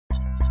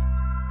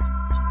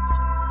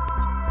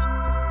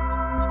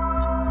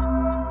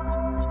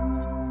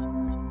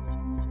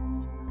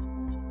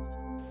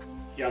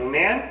Young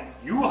man,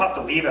 you will have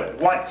to leave at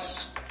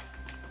once.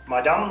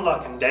 Madame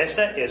la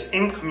Condesa is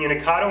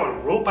incommunicado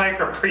and ruled by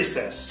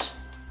caprices.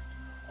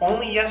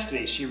 Only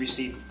yesterday she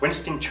received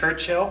Winston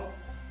Churchill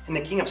and the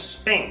King of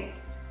Spain.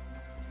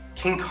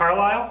 King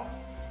Carlisle?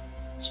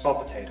 Small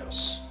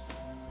potatoes.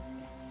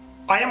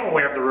 I am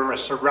aware of the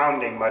rumors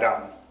surrounding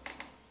Madame.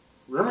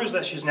 Rumors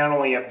that she's not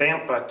only a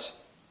vamp, but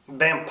a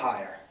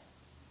vampire.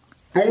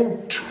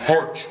 Don't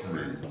touch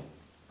me.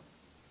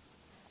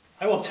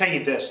 I will tell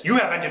you this, you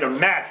have entered a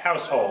mad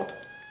household.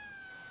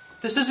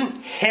 This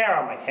isn't hair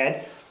on my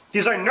head,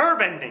 these are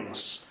nerve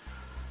endings.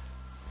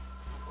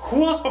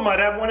 Who else but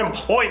Madame would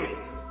employ me?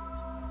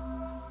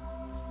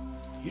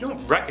 You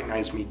don't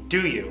recognize me,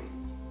 do you?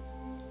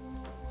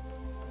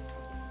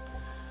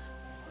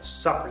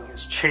 Suffering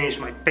has changed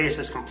my face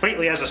as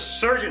completely as a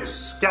surgeon's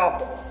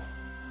scalpel.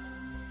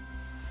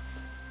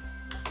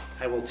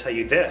 I will tell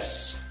you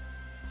this.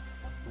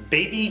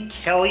 Baby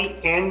Kelly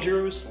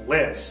Andrews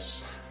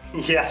lives.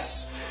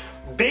 Yes,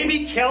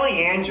 Baby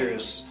Kelly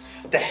Andrews,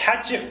 the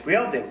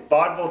hatchet-wielding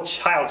vaudeville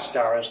child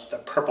star as the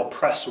Purple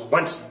Press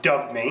once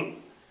dubbed me.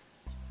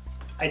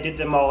 I did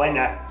them all in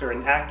after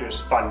an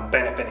actors' fund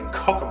benefit in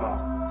Kokomo.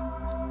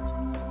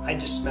 I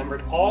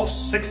dismembered all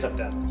 6 of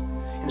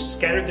them and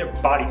scattered their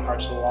body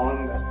parts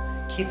along the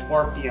Keith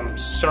Orpheum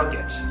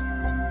circuit.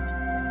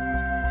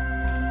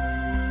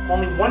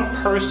 Only one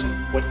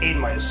person would aid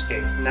my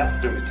escape from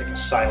that lunatic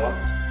asylum,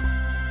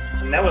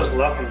 and that was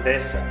La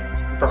Condesa.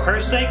 For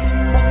her sake,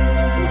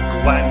 I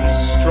would gladly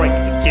strike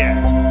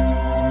again.